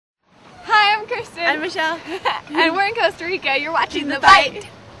Kristen. I'm Michelle. And we're in Costa Rica. You're watching The Bite.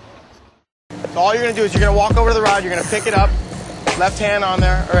 So all you're going to do is you're going to walk over to the rod, you're going to pick it up, left hand on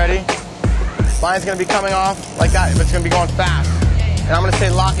there already. Line's going to be coming off like that, but it's going to be going fast. And I'm going to say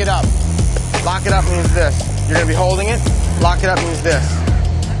lock it up. Lock it up means this. You're going to be holding it. Lock it up means this.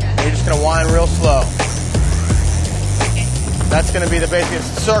 And you're just going to wind real slow. That's going to be the basic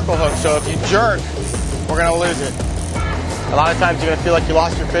circle hook. So if you jerk, we're going to lose it. A lot of times you're going to feel like you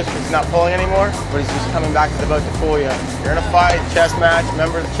lost your fish because he's not pulling anymore, but he's just coming back to the boat to fool you. You're in a fight, chess match.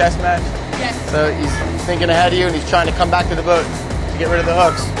 Remember the chess match? Yes. So he's thinking ahead of you and he's trying to come back to the boat to get rid of the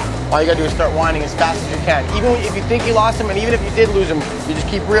hooks. All you got to do is start winding as fast as you can. Even if you think you lost him, and even if you did lose him, you just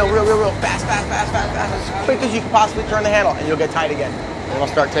keep real fast, as quick as you can possibly turn the handle, and you'll get tight again. And it'll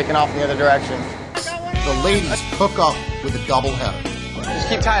start taking off in the other direction. The ladies hook up with a double header. Just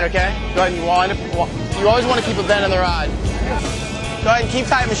keep tight, okay? Go ahead and wind. You always want to keep a bend in the rod. Go ahead and keep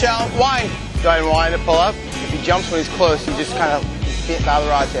tight, Michelle. Wind. Go ahead and wind it, pull up. If he jumps when he's close, you just kind of get out of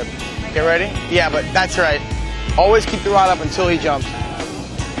the rod tip. Okay, ready? Yeah, but that's right. Always keep the rod up until he jumps.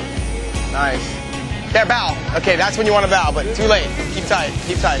 Nice. There, bow. Okay, that's when you want to bow, but too late. Keep tight,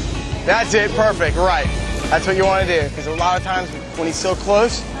 keep tight. That's it, perfect, right. That's what you want to do, because a lot of times when he's so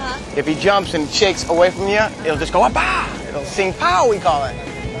close, if he jumps and shakes away from you, it'll just go up, ah! It'll sing pow, we call it.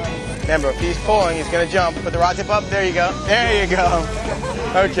 Remember, if he's pulling, he's going to jump. Put the rod tip up, there you go. There you go.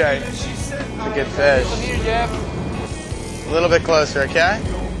 Okay. A good fish. A little bit closer, okay?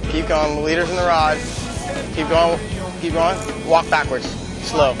 Keep going, the leader's in the rod. Keep going, keep going. Walk backwards,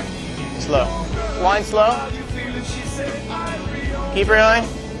 slow. Slow. Wind slow. Keep reeling.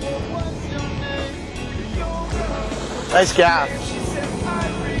 Nice gaff.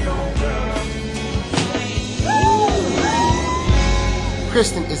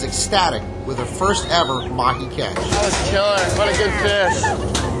 Kristen is ecstatic with her first ever mahi catch. That was killer. What a good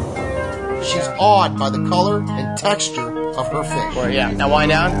fish. She's awed by the color and texture of her fish. Yeah. Now wind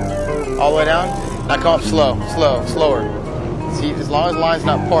down. All the way down. Now come up slow. Slower. See, as long as the line's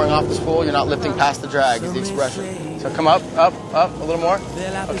not pouring off the spool, you're not lifting past the drag, is the expression. So come up, a little more.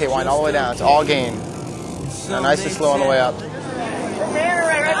 Okay, wind all the way down. It's all gain. Now nice and slow on the way up.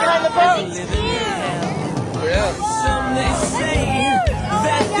 Right behind the boat. Some they say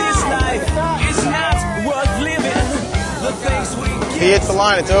that this life is not worth living. The things we If he hits the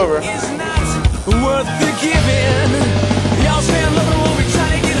line, it's over. is not worth the giving. Y'all stand looking when we try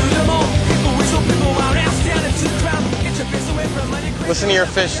to get a little more. People whistle, people out and stand into the crowd. Get your face away from money. Listen to your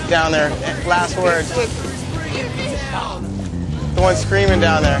fish down there. Last words. The one screaming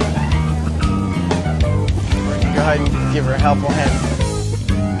down there. Go ahead and give her a helpful hand.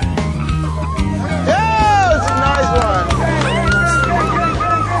 Yeah, that's a nice one.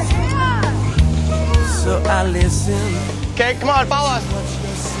 So I listen. Okay, come on, follow us.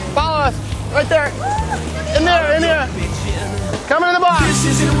 Follow us. Right there. In there. Come in the box. This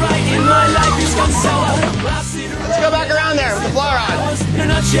isn't right in my life. It's gone sour. Let's go back around there with the fly rod. In a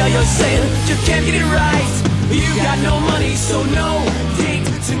nutshell, you're saying you can't get it right. You got no money, so no date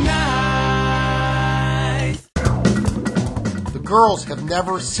tonight. The girls have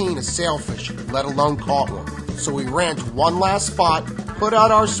never seen a sailfish, let alone caught one. So we ran to one last spot, put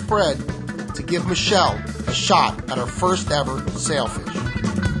out our spread to give Michelle a shot at her first ever sailfish.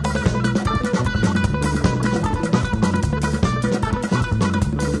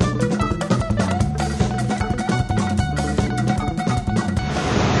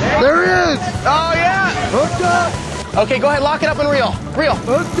 There he is! Oh, yeah! Hooked up! Okay, go ahead, lock it up and reel. Reel.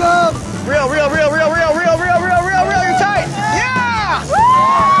 Hooked up! Reel. You're tight. Yeah!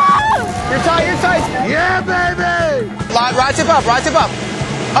 You're tight. Yeah, baby! Rod tip up.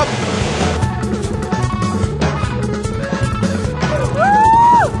 Up.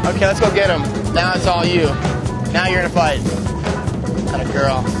 Okay, let's go get him. Now it's all you. Now you're in a fight. Kind of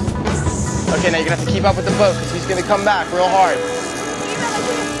girl. Okay, now you're going to have to keep up with the boat because he's going to come back real hard.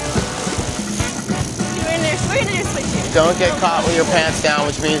 We're in there switching. Don't get caught with your pants down,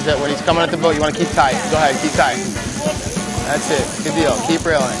 which means that when he's coming at the boat, you want to keep tight. Go ahead, keep tight. That's it. Good deal. Keep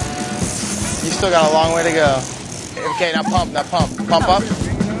reeling. You still got a long way to go. Okay, now pump. Pump up.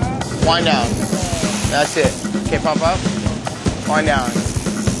 Wind down. That's it. Okay, pump up. Wind down.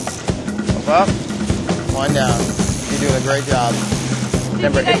 Pump up. Wind down. You're doing a great job.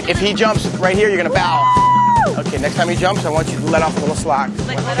 Remember, if he jumps right here, you're going to bow. Okay, next time he jumps, I want you to let off a little slack.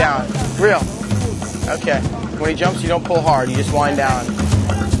 Down. Reel. Okay. When he jumps, you don't pull hard. You just wind down.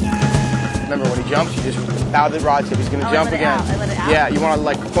 Remember, when he jumps, you just bow the rod tip. He's going to jump again. Yeah, you want to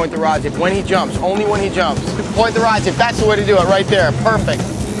like point the rod tip. When he jumps, only when he jumps. Point the rod tip. That's the way to do it right there. Perfect.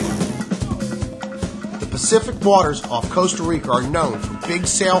 The Pacific waters off Costa Rica are known for big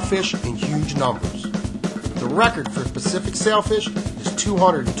sailfish in huge numbers. The record for Pacific sailfish is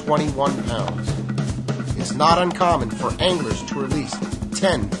 221 pounds. It's not uncommon for anglers to release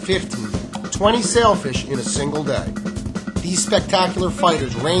 10, 15, 20 sailfish in a single day. These spectacular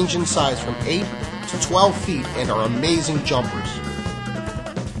fighters range in size from 8 to 12 feet and are amazing jumpers.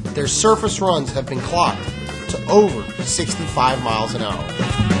 Their surface runs have been clocked to over 65 miles an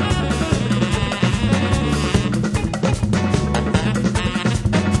hour.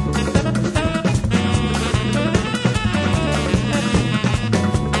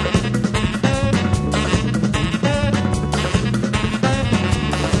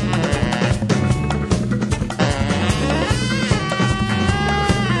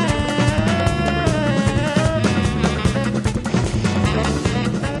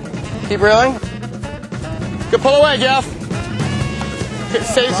 Keep reeling. Good, pull away, Jeff.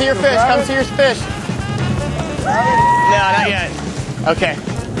 Say to your fish. Come to your fish. No, not yet. Okay,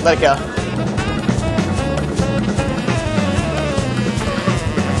 let it go.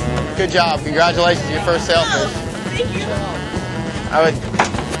 Good job. Congratulations on your first sailfish. Thank you. I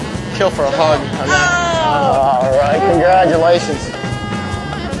would kill for a hug on that. All right, congratulations.